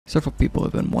Several people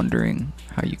have been wondering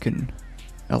how you can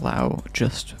allow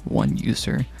just one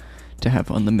user to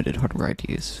have unlimited hardware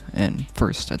IDs, and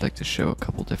first I'd like to show a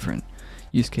couple different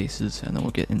use cases and then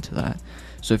we'll get into that.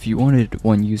 So if you wanted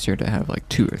one user to have like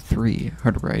 2 or 3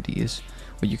 hardware IDs,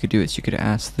 what you could do is you could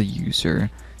ask the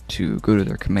user to go to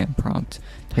their command prompt,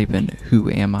 type in "who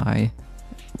am I,"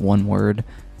 one word,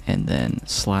 and then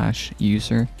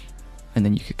 /user, and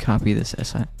then you could copy this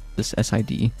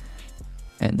SID,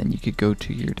 and then you could go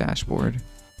to your dashboard,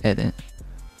 edit,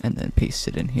 and then paste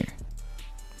it in here.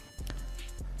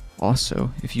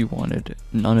 Also, if you wanted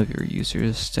none of your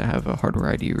users to have a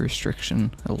hardware ID restriction,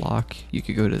 a lock, you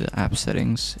could go to the app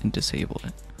settings and disable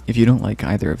it. If you don't like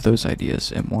either of those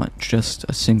ideas and want just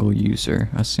a single user,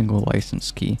 a single license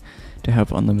key to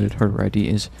have unlimited hardware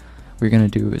IDs, what you're going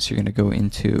to do is you're going to go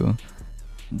into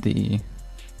the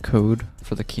code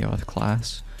for the keyauth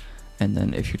class, and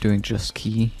then if you're doing just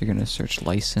key, you're going to search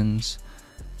license,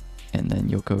 and then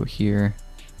you'll go here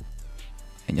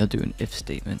and you'll do an if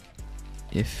statement.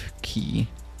 If key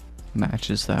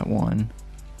matches that one,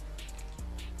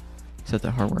 set the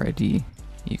hardware ID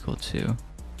equal to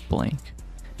blank.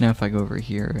 Now if I go over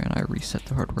here and I reset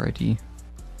the hardware ID,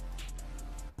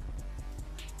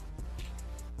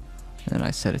 and then I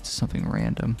set it to something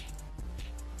random,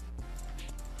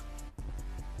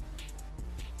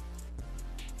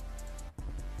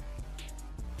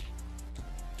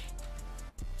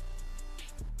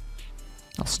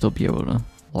 I'll still be able to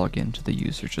log into the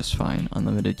user just fine.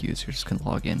 Unlimited users can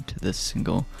log into this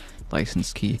single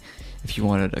license key. If you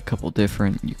wanted a couple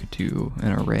different, you could do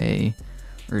an array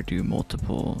or do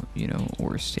multiple,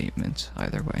 or statements.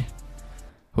 Either way.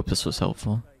 Hope this was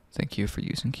helpful. Thank you for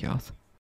using Keyauth.